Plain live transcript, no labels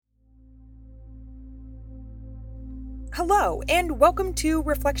Hello, and welcome to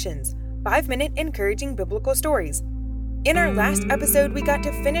Reflections, 5-minute encouraging biblical stories. In our last episode, we got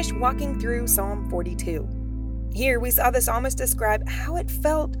to finish walking through Psalm 42. Here, we saw the psalmist describe how it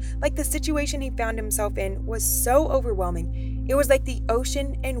felt like the situation he found himself in was so overwhelming, it was like the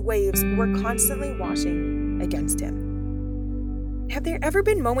ocean and waves were constantly washing against him. Have there ever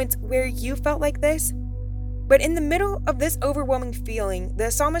been moments where you felt like this? But in the middle of this overwhelming feeling,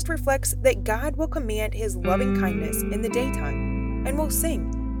 the psalmist reflects that God will command his loving kindness in the daytime and will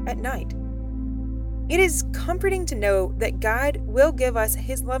sing at night. It is comforting to know that God will give us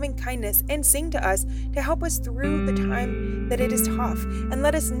his loving kindness and sing to us to help us through the time that it is tough and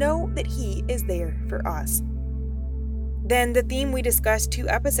let us know that he is there for us. Then the theme we discussed 2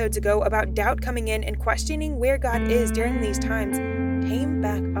 episodes ago about doubt coming in and questioning where God is during these times came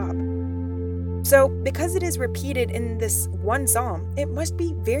back up. So, because it is repeated in this one psalm, it must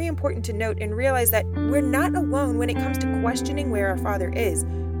be very important to note and realize that we're not alone when it comes to questioning where our Father is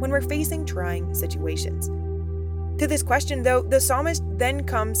when we're facing trying situations. To this question, though, the psalmist then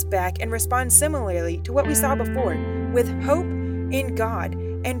comes back and responds similarly to what we saw before, with hope in God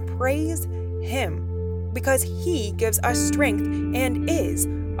and praise him, because he gives us strength and is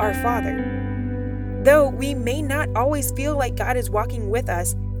our Father. Though we may not always feel like God is walking with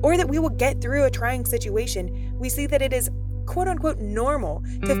us, or that we will get through a trying situation, we see that it is quote-unquote normal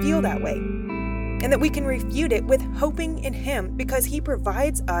to feel that way, and that we can refute it with hoping in him because he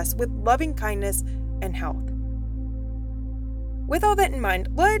provides us with loving kindness and health. With all that in mind,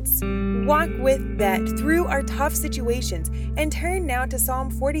 let's walk with that through our tough situations and turn now to Psalm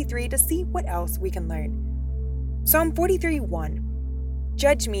 43 to see what else we can learn. Psalm 43:1.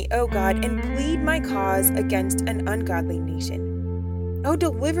 Judge me, O God, and plead my cause against an ungodly nation. O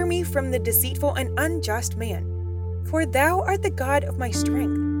deliver me from the deceitful and unjust man, for thou art the God of my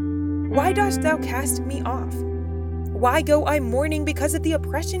strength. Why dost thou cast me off? Why go I mourning because of the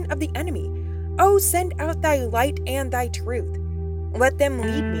oppression of the enemy? O send out thy light and thy truth. Let them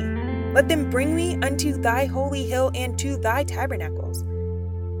lead me. Let them bring me unto thy holy hill and to thy tabernacles.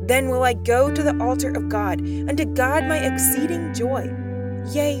 Then will I go to the altar of God, unto God my exceeding joy.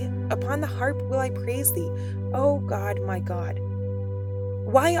 Yea, upon the harp will I praise thee, O God my God.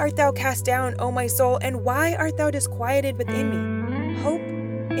 Why art thou cast down, O my soul, and why art thou disquieted within me? Hope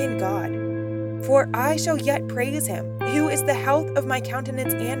in God, for I shall yet praise him, who is the health of my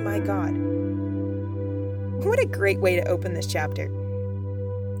countenance and my God. What a great way to open this chapter.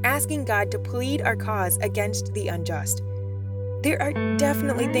 Asking God to plead our cause against the unjust. There are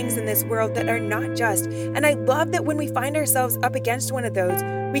definitely things in this world that are not just, and I love that when we find ourselves up against one of those,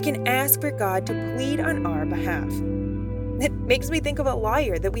 we can ask for God to plead on our behalf. It makes me think of a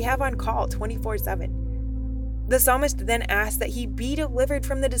lawyer that we have on call 24/7. The psalmist then asks that he be delivered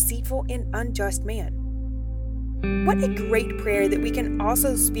from the deceitful and unjust man. What a great prayer that we can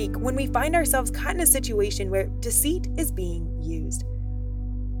also speak when we find ourselves caught in a situation where deceit is being used.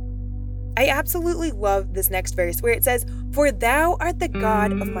 I absolutely love this next verse where it says, "For thou art the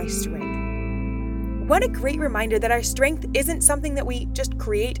God of my strength." What a great reminder that our strength isn't something that we just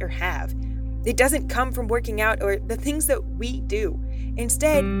create or have. It doesn't come from working out or the things that we do.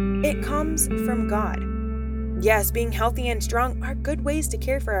 Instead, it comes from God. Yes, being healthy and strong are good ways to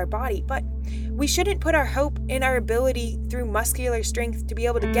care for our body, but we shouldn't put our hope in our ability through muscular strength to be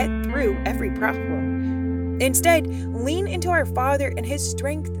able to get through every problem. Instead, lean into our Father and his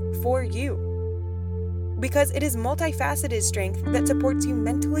strength for you. Because it is multifaceted strength that supports you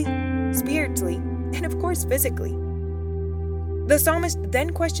mentally, spiritually, and of course physically. The psalmist then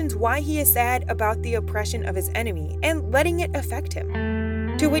questions why he is sad about the oppression of his enemy and letting it affect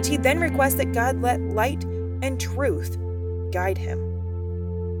him, to which he then requests that God let light and truth guide him.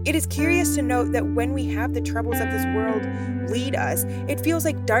 It is curious to note that when we have the troubles of this world lead us, it feels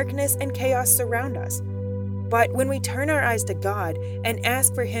like darkness and chaos surround us. But when we turn our eyes to God and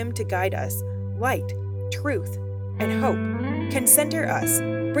ask for him to guide us, light, truth, and hope can center us,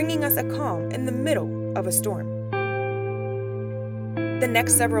 bringing us a calm in the middle of a storm. The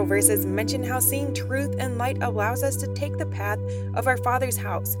next several verses mention how seeing truth and light allows us to take the path of our Father's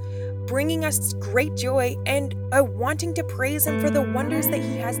house, bringing us great joy and a wanting to praise him for the wonders that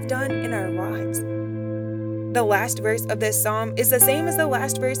he has done in our lives. The last verse of this psalm is the same as the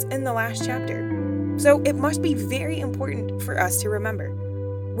last verse in the last chapter, so it must be very important for us to remember.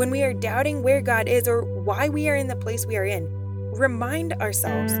 When we are doubting where God is or why we are in the place we are in, remind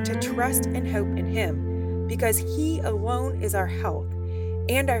ourselves to trust and hope in him, because he alone is our health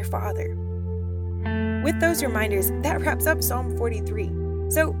and our Father. With those reminders, that wraps up Psalm 43.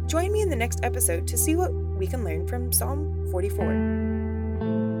 So join me in the next episode to see what we can learn from Psalm 44.